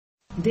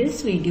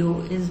This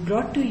video is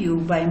brought to you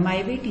by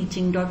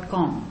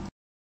mywayteaching.com.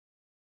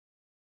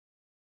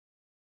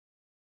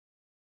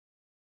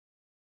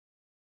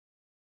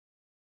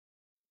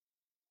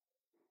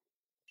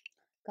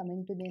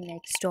 Coming to the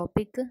next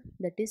topic,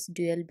 that is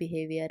dual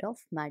behavior of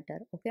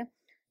matter. Okay,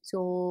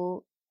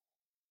 so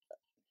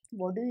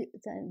what do you,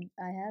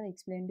 I have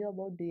explained you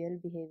about dual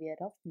behavior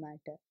of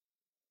matter.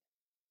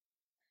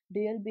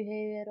 Dual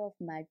behavior of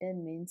matter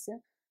means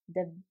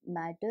the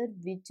matter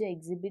which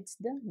exhibits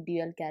the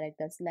dual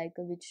characters, like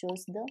which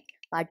shows the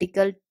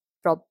particle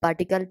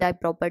particle type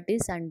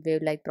properties and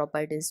wave like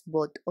properties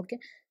both. Okay,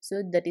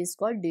 so that is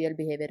called dual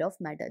behavior of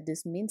matter.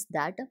 This means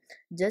that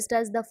just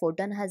as the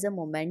photon has a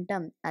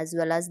momentum as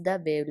well as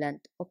the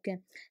wavelength, okay,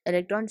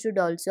 electron should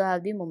also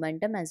have the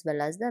momentum as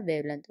well as the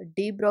wavelength.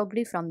 De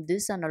Broglie from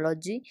this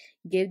analogy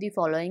gave the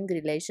following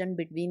relation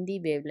between the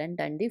wavelength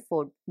and the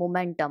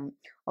momentum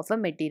of a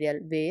material,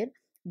 where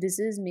this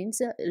is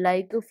means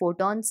like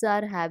photons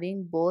are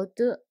having both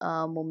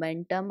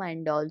momentum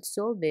and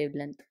also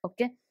wavelength.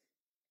 Okay,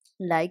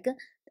 like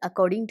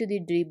according to the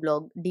De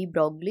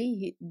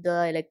Broglie,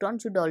 the electron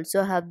should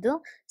also have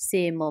the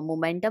same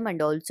momentum and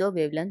also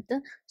wavelength.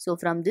 So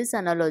from this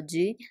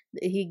analogy,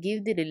 he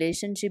give the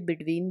relationship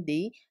between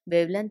the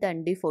wavelength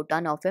and the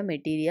photon of a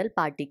material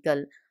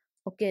particle.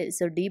 Okay,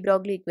 so De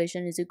Broglie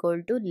equation is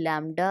equal to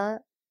lambda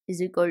is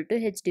equal to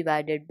h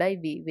divided by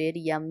v, where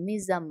m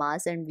is the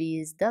mass and v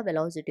is the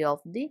velocity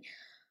of the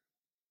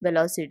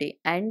velocity,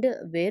 and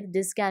where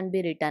this can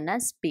be written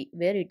as p,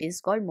 where it is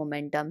called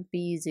momentum.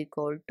 P is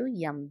equal to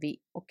mv.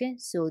 Okay,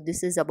 so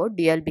this is about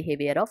dual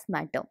behavior of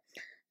matter.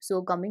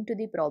 So coming to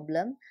the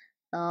problem,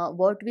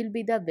 what will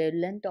be the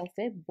wavelength of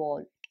a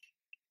ball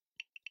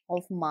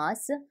of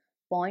mass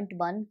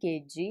 0.1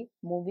 kg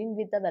moving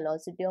with a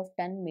velocity of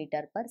 10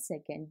 meter per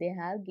second? They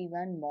have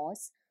given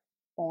mass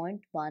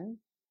 0.1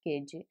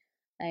 kg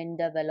and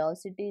the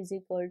velocity is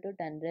equal to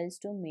 10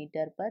 raised to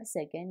meter per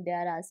second. They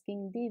are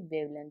asking the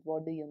wavelength.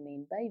 What do you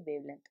mean by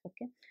wavelength?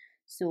 Okay,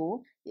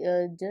 so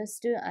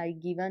just I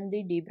given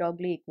the De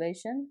Broglie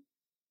equation.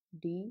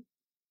 De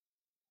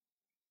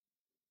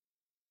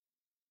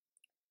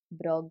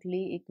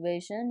Broglie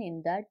equation,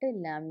 in that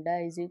lambda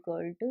is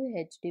equal to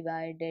h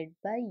divided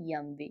by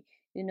mv.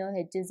 You know,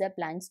 h is a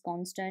Planck's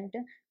constant,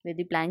 where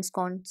the Planck's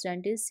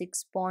constant is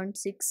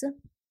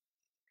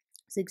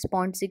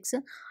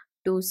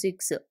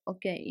 6.626,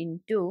 okay,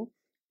 into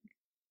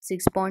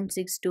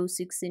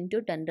 6.626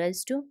 into 10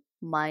 raised to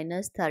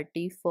minus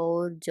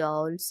 34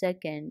 joule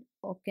second.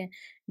 Okay,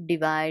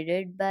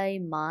 divided by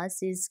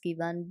mass is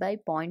given by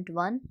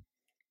 0.1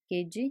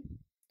 kg,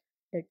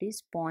 that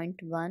is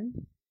 0.1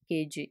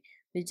 kg,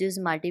 which is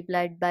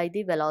multiplied by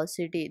the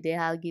velocity. They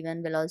have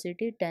given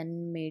velocity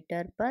 10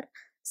 meter per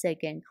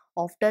second.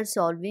 After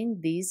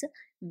solving these,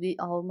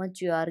 how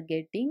much you are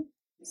getting?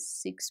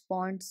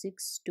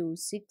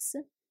 6.626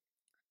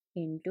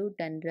 into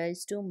 10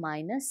 raised to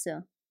minus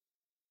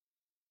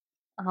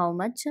how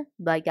much?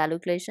 By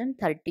calculation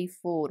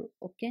 34,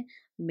 okay,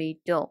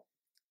 meter,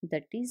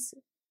 that is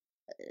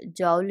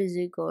joule is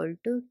equal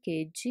to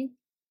kg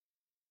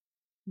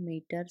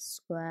meter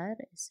square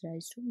is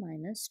raised to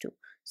minus 2.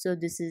 So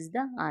this is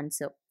the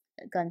answer.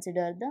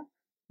 Consider the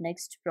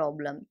next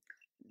problem.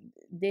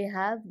 They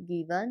have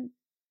given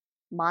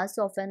mass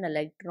of an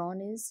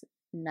electron is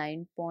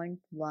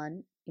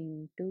 9.1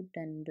 into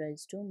 10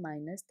 raised to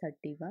minus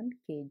 31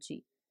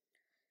 kg.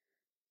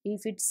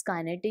 If its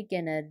kinetic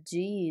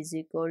energy is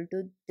equal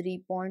to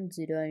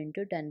 3.0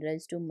 into 10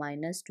 raised to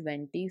minus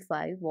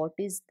 25, what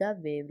is the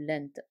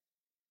wavelength?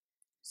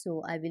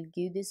 So I will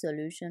give the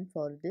solution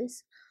for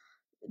this.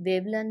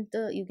 Wavelength,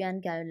 you can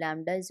calculate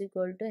lambda is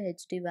equal to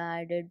h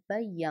divided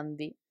by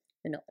mv.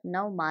 You know,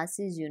 now mass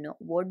is, you know,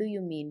 what do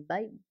you mean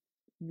by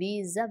v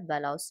is the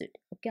velocity?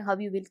 Okay, how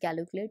you will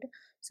calculate?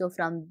 So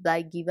from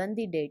by given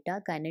the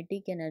data,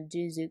 kinetic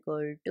energy is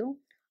equal to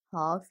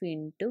half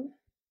into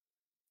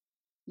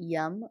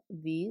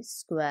mv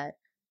square.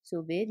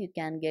 So where you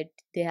can get,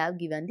 they have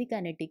given the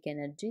kinetic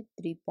energy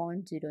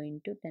 3.0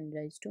 into 10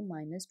 raised to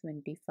minus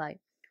 25,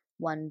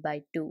 1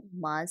 by 2.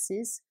 Mass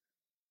is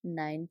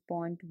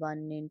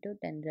 9.1 into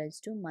 10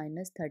 raised to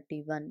minus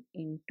 31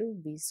 into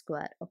v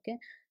square. Okay,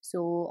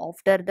 so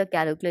after the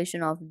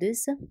calculation of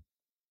this,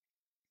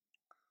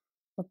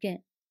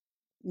 okay,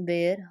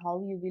 where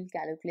how you will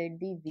calculate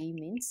the v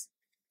means,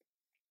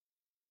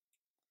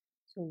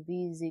 so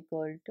v is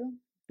equal to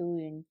 2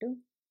 into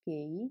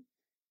ke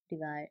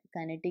divide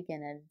kinetic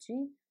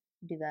energy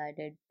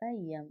divided by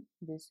m.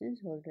 This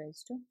is whole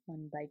raised to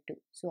 1 by 2.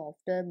 So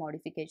after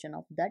modification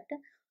of that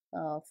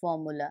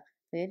formula,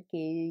 where ke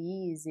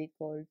is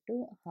equal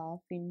to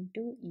half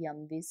into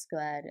mv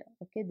square.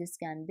 Okay, this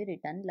can be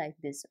written like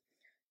this.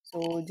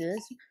 So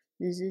just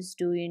this is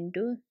 2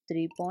 into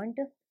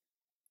 3.0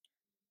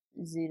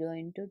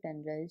 into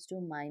 10 raised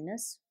to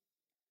minus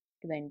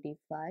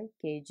 25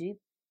 kg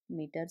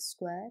meter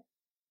square,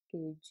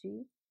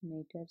 kg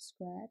meter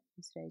square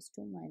is raised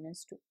to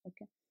minus 2.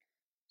 Okay,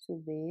 so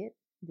where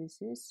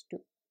this is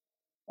 2.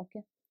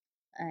 Okay,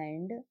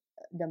 and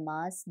the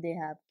mass they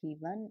have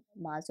given,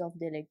 mass of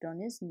the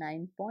electron is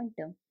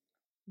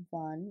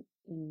 9.1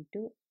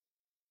 into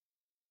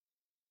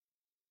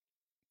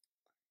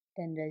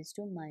 10 raised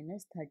to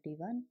minus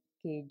 31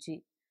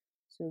 kg.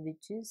 So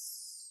which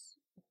is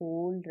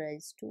whole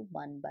raised to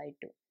 1 by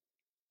 2.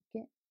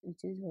 Okay,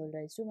 which is whole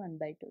raised to 1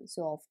 by 2.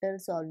 So after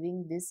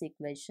solving this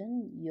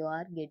equation, you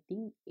are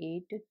getting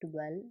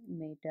 812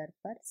 meter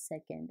per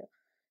second.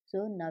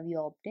 So now you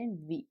obtain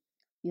V.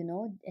 You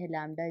know a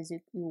lambda is,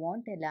 you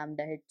want a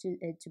lambda,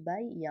 h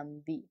by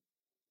mv.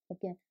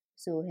 Okay,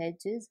 so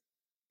h is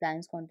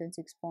Planck's constant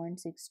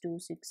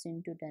 6.626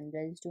 into 10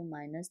 raised to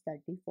minus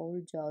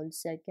 34 joule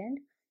second,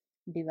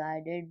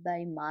 divided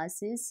by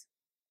mass is,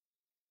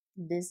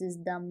 this is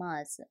the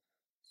mass,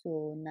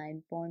 so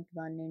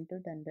 9.1 into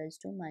 10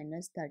 raised to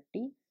minus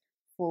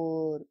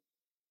 34,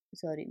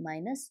 sorry,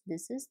 minus,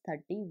 this is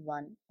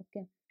 31.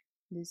 Okay,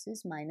 this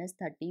is minus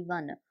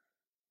 31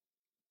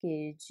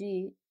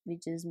 kg,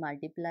 which is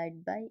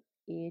multiplied by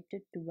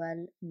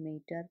 812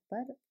 meter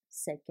per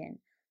second.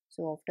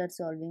 So after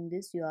solving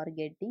this, you are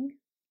getting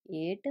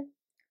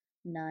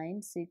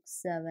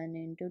 8967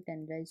 into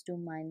 10 raised to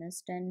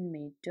minus 10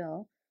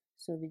 meter,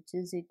 so which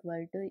is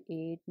equal to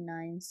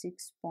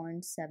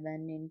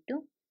 896.7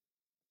 into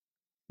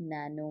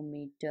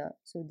nanometer.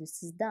 So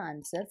this is the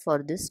answer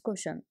for this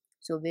question.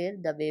 So where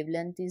the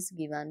wavelength is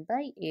given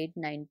by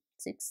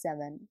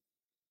 8967.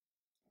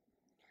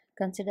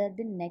 Consider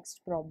the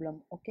next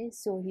problem. Okay,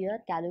 so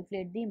here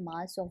calculate the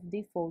mass of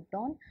the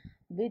photon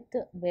with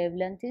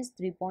wavelength is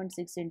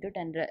 3.6 into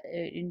 10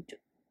 into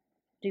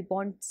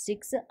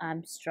 3.6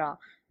 amstra.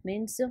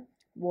 Means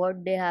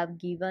what they have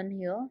given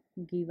here,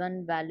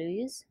 given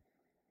value is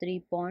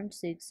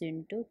 3.6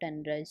 into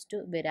 10 raised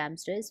to, where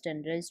amstra is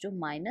 10 raised to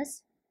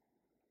minus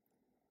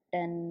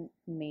 10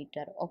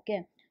 meter.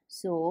 Okay,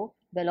 so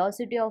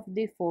velocity of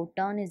the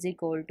photon is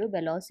equal to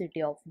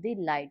velocity of the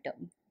light.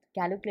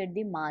 Calculate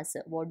the mass.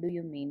 What do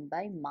you mean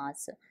by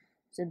mass?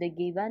 So they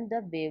given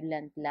the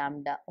wavelength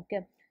lambda.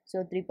 Okay,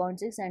 so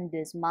 3.6 and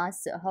this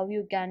mass, how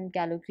you can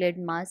calculate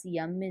mass?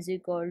 M is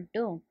equal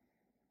to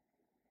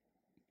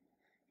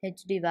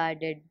h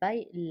divided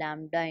by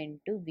lambda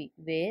into v,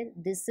 where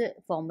this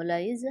formula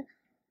is,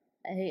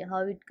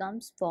 how it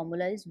comes,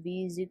 formula is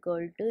v is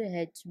equal to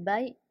h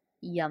by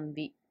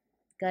mv.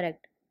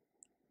 Correct,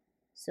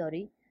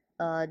 sorry,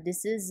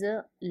 this is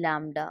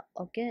lambda.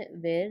 Okay,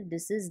 where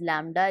this is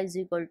lambda is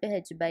equal to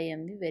h by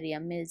mv, where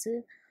m is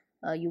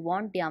you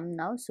want m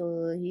now,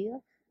 so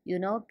here you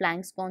know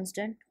Planck's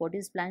constant. What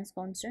is Planck's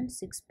constant?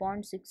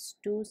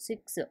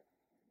 6.626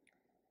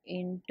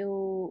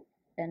 into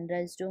 10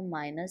 raised to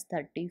minus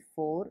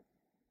 34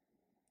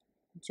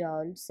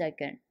 joule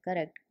second.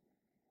 Correct.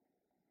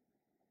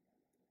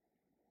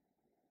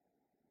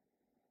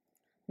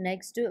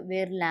 Next,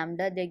 where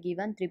lambda they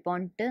given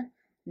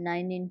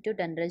 3.9 into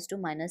 10 raised to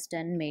minus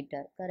 10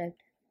 meter.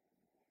 Correct.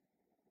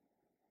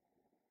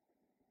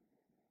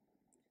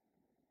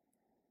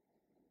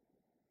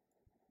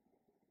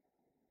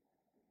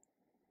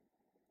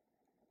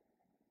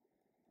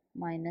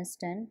 Minus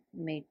 10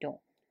 meter.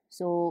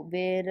 So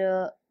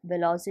where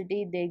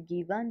velocity they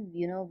given,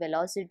 you know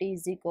velocity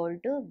is equal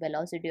to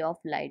velocity of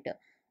light,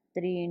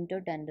 3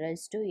 into 10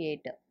 raised to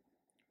 8.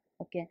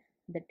 Okay,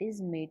 that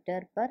is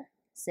meter per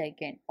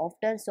second.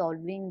 After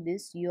solving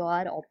this, you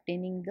are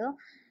obtaining the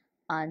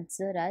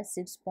answer as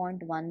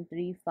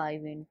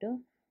 6.135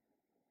 into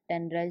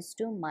 10 raised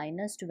to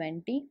minus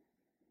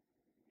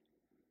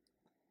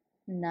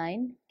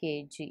 29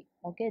 kg.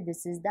 Okay,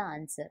 this is the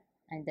answer.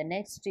 And the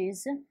next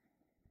is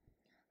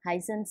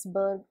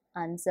Heisenberg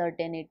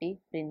uncertainty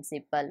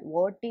principle.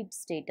 What it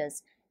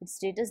states? It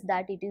states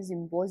that it is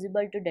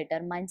impossible to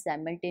determine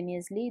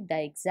simultaneously the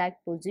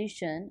exact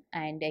position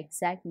and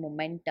exact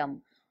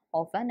momentum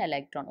of an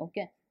electron.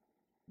 Okay,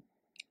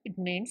 it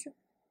means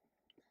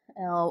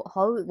how,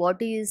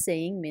 what he is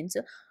saying means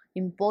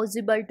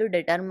impossible to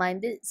determine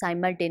the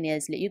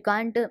simultaneously. You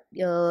can't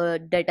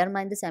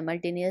determine the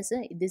simultaneous.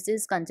 This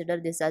is, consider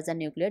this as a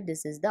nucleus,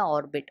 this is the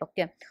orbit.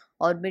 Okay,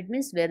 orbit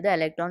means where the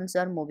electrons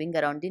are moving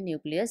around the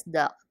nucleus,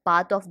 the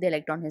path of the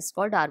electron is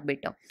called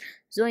orbit.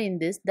 So in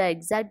this, the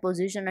exact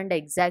position and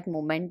exact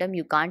momentum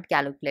you can't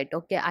calculate.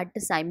 Okay, at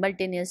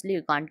simultaneously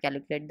you can't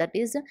calculate. That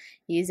is,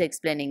 he is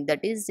explaining,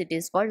 that is, it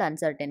is called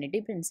uncertainty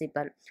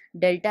principle.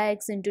 Delta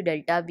x into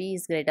delta v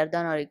is greater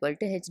than or equal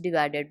to h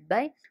divided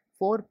by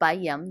 4 pi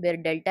m, where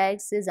delta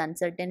x is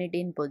uncertainty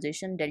in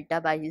position,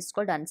 delta y is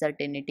called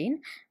uncertainty in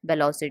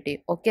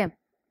velocity. Okay,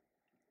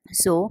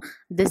 so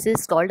this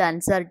is called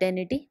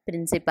uncertainty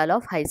principle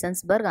of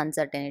Heisenberg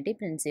uncertainty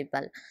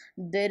principle.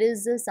 There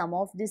is some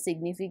of the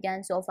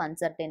significance of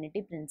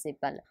uncertainty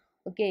principle.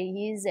 Okay,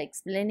 he is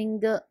explaining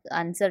the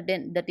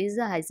uncertain, that is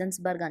the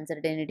Heisenberg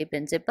uncertainty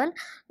principle.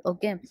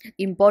 Okay,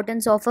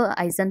 importance of a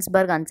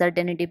Heisenberg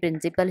uncertainty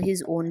principle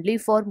is only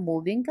for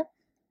moving,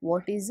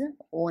 what is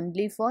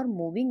only for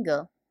moving,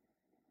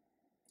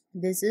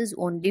 this is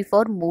only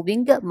for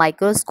moving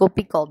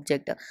microscopic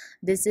object.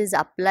 This is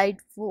applied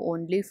for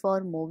only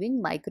for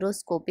moving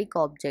microscopic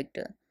object.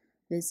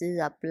 This is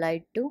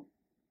applied to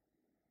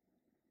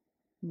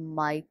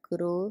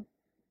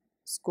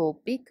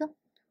microscopic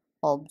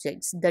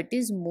objects, that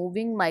is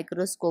moving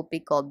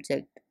microscopic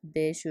object,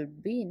 they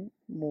should be in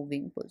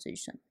moving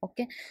position.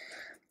 Okay,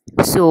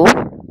 so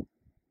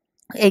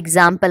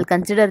example,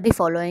 consider the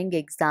following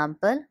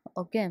example.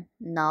 Okay,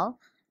 now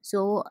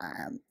so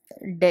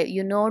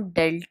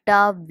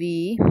delta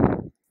v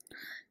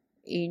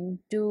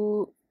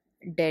into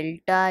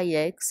delta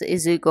x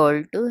is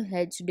equal to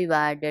h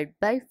divided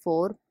by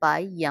 4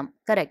 pi m,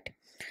 correct?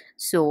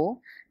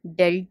 So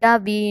delta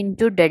v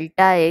into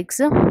delta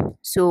x,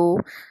 so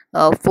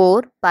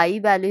 4 pi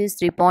value is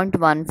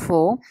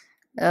 3.14,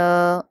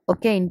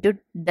 okay, into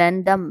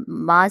then the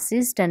mass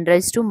is 10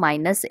 raised to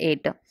minus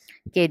 8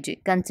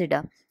 kg,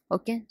 consider.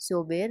 Okay,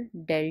 so where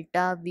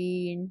delta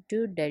v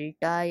into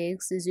delta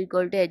x is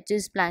equal to h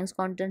is Planck's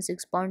constant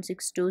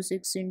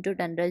 6.626 into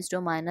 10 raised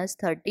to minus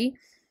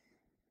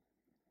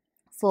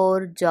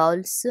 34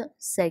 joules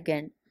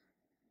second,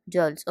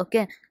 joules.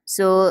 Okay,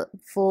 so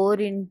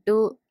 4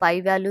 into pi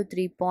value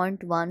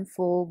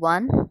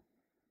 3.141,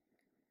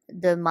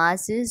 the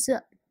mass is,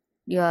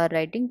 you are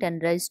writing 10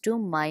 raised to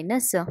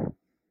minus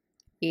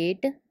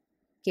 8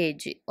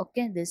 kg.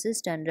 Okay, this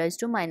is 10 raised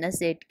to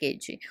minus 8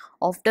 kg.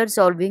 After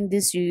solving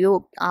this,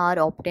 you are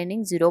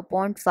obtaining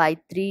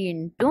 0.53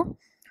 into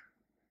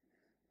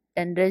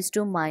 10 raised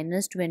to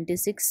minus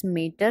 26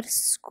 meter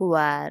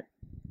square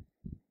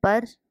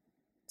per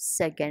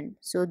second.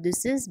 So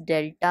this is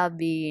delta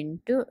v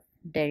into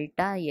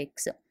delta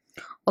x.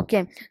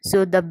 Okay,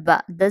 so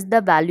thus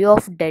the value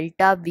of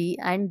delta v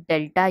and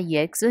delta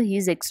x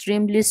is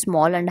extremely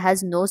small and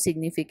has no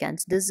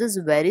significance. This is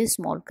very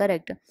small,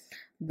 correct?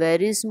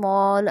 Very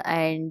small,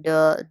 and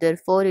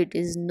therefore it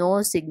is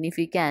no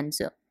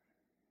significance.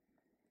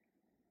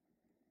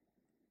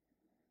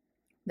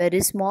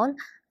 Very small,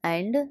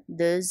 and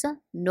there's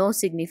no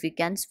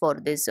significance for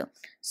this.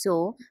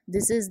 So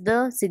this is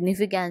the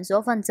significance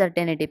of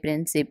uncertainty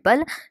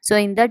principle. So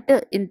in that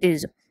it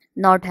is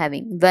not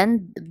having,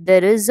 when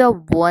there is a,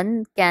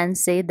 one can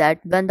say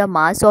that when the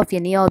mass of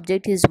any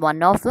object is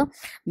 1 of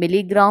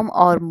milligram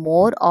or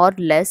more or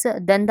less,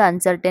 then the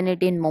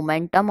uncertainty in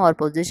momentum or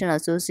position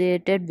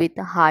associated with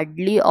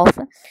hardly of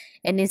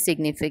any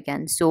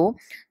significance. So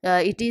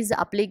it is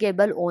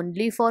applicable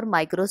only for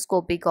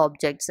microscopic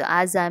objects,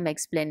 as I am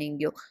explaining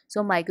you.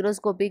 So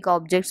microscopic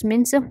objects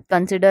means,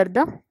 consider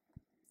the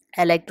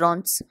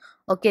electrons,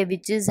 okay,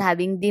 which is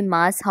having the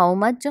mass how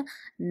much,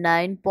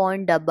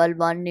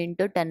 9.11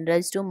 into 10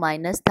 raised to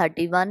minus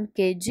 31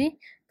 kg,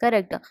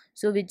 correct?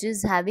 So which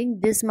is having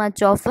this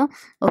much of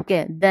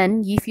okay,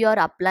 then if you are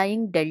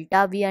applying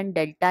delta v and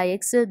delta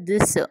x,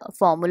 this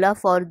formula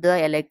for the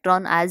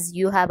electron as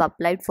you have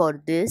applied for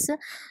this,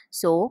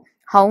 so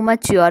how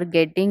much you are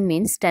getting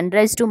means 10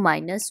 raised to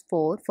minus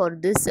 4 for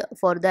this,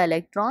 for the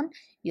electron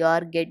you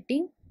are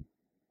getting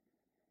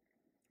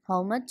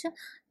how much,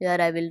 here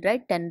I will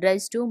write 10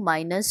 raised to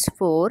minus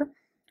 4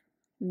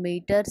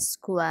 meter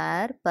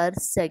square per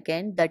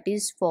second, that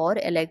is for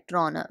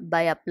electron,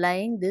 by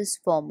applying this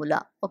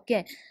formula.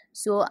 Okay,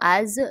 so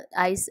as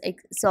I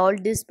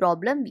solved this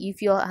problem,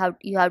 if you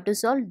have to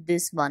solve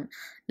this one,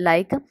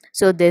 like,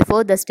 so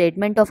therefore the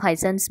statement of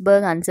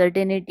Heisenberg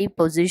uncertainty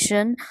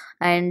position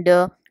and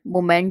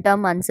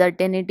momentum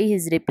uncertainty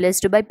is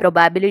replaced by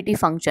probability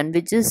function,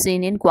 which is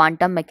seen in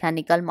quantum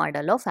mechanical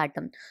model of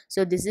atom.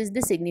 So this is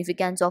the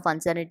significance of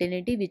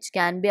uncertainty, which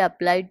can be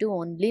applied to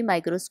only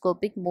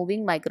microscopic,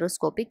 moving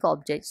microscopic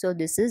objects. So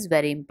this is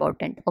very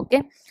important.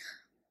 Okay,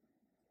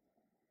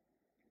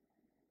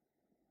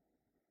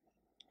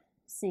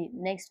 see,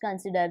 next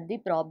consider the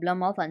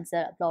problem of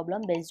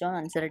problem based on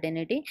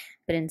uncertainty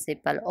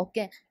principle.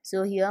 Okay,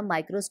 so here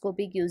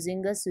microscopic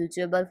using a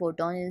switchable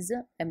photon is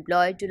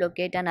employed to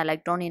locate an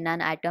electron in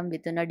an atom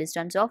within a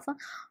distance of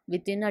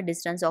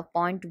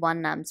zero.1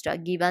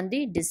 amstar. Given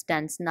the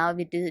distance, now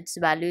with its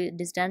value,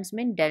 distance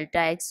mean delta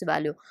x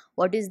value,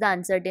 what is the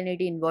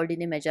uncertainty involved in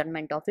the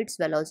measurement of its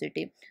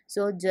velocity?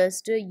 So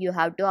just you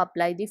have to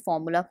apply the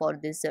formula for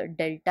this,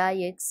 delta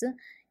x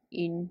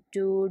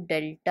into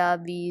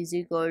delta v is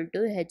equal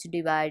to h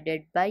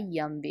divided by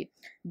mv.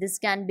 This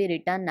can be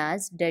written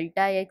as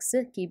delta x,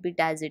 keep it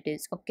as it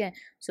is. Okay,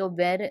 so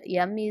where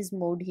m is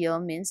moved here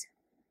means,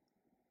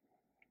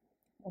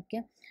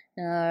 okay,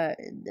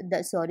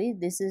 sorry,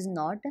 this is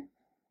not,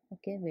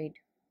 okay, wait,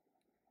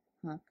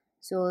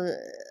 so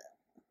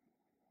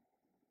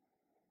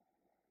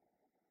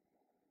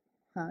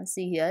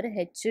see here,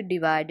 h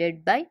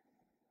divided by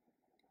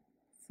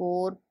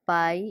 4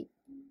 pi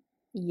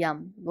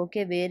m.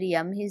 Okay, where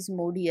m is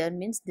moved here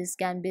means this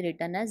can be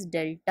written as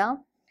delta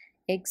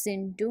x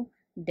into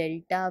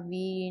delta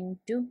v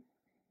into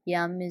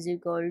m is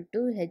equal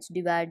to h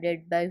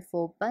divided by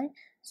 4 pi.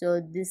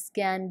 So this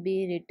can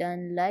be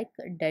written like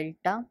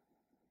delta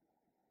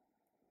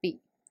p,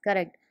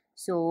 correct?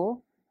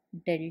 So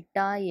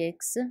delta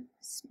x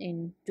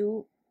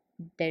into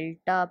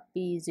delta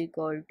p is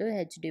equal to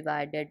h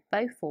divided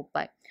by 4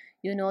 pi.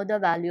 You know the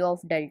value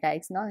of delta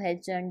x now,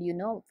 h and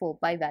 4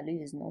 pi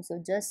value is known,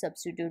 so just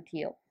substitute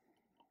here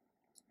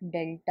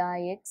delta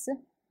x,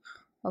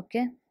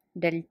 okay,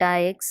 delta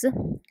x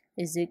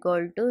is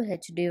equal to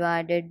h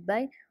divided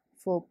by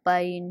 4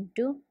 pi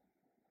into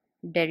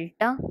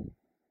delta.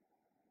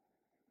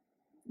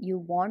 You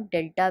want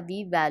delta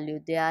v value,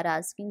 they are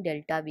asking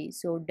delta v,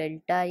 so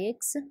delta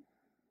x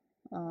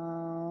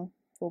 4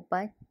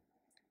 pi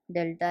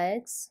delta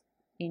x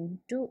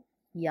into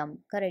m,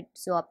 correct.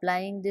 So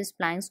applying this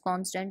Planck's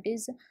constant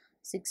is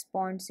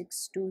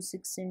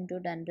 6.626 into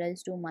 10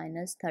 raised to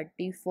minus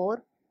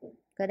 34,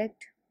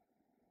 correct,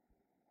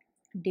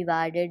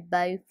 divided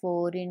by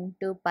 4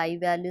 into pi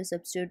value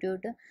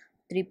substitute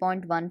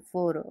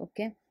 3.14,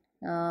 okay.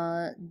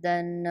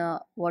 Then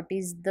what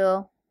is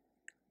the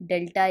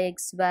delta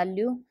x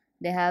value?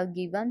 They have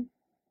given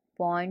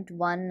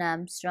 0.1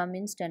 angstrom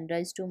means 10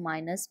 raised to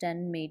minus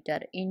 10 meter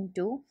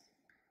into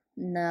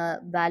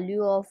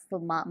value of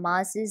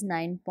mass is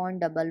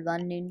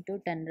 9.11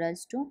 into 10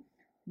 raised to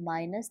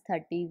minus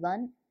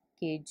 31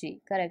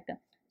 kg, correct.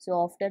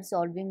 So after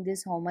solving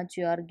this, how much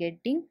you are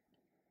getting?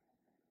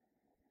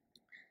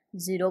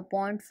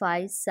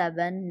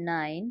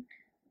 0.579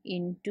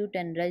 into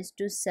 10 raised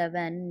to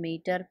 7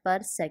 meter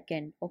per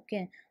second,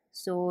 okay.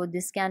 So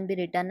this can be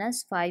written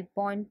as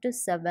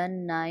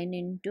 5.79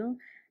 into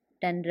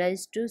 10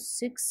 raised to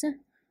 6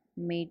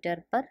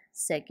 meter per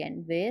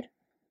second, where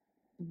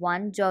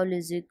 1 joule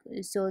is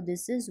equal, so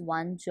this is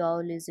 1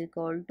 joule is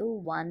equal to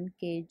 1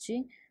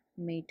 kg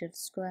meter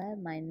square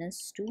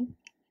minus 2,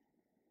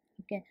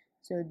 okay.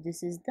 So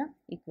this is the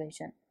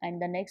equation.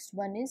 And the next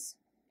one is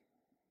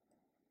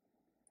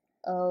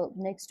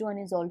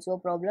also a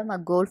problem. A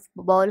golf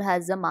ball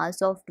has a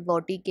mass of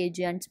 40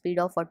 kg and speed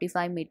of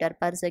 45 meter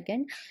per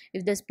second.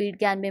 If the speed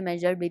can be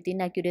measured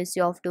within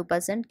accuracy of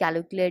 2%,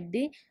 calculate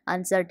the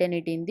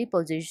uncertainty in the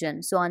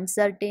position. So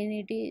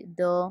uncertainty,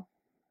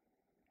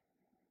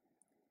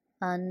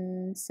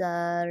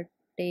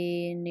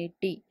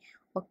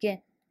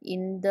 okay,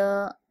 in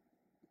the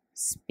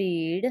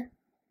speed,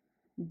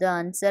 the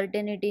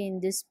uncertainty in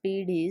the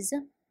speed is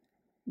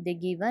they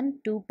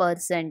given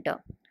 2%,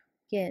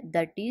 okay,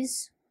 that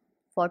is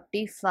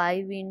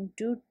 45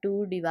 into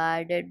 2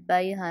 divided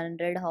by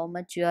 100, how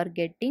much you are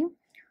getting?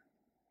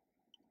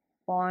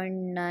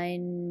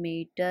 0.9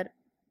 meter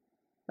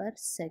per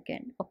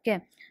second,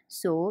 okay.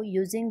 So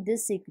using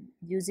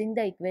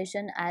the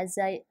equation as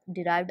I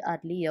derived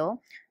earlier,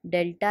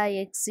 delta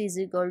x is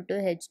equal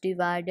to h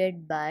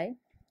divided by,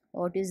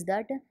 what is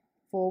that,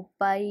 4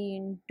 pi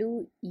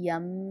into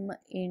m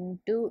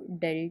into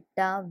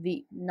delta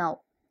v.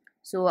 Now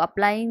so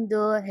applying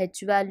the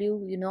h value,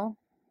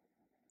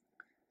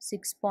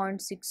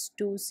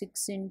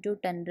 6.626 into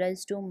 10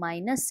 raised to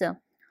minus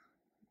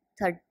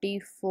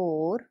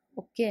 34,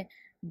 okay,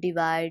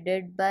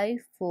 divided by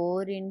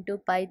 4 into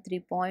pi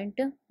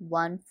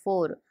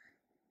 3.14.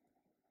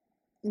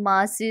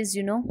 Mass is,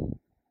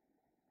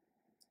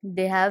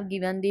 they have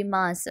given the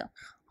mass.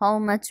 How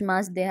much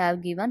mass they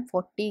have given?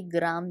 40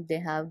 gram they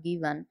have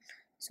given.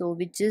 So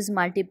which is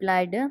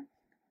multiplied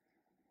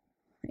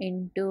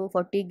into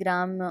 40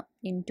 gram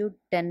into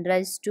 10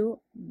 raised to,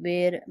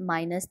 where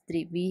minus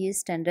 3, v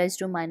is 10 raised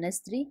to minus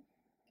 3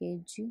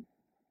 kg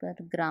per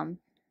gram,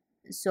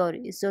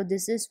 sorry. So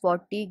this is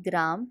 40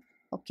 gram,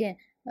 okay.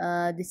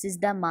 This is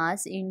the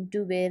mass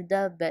into where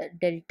the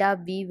delta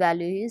v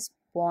value is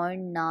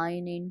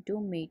 0.9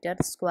 into meter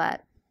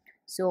square.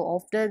 So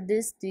after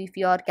this, if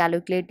you are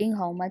calculating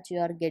how much you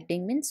are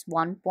getting, means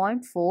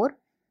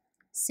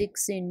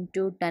 1.46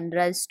 into 10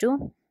 raised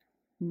to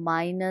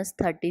minus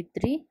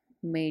 33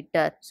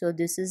 meter. So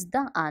this is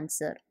the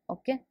answer,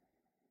 okay.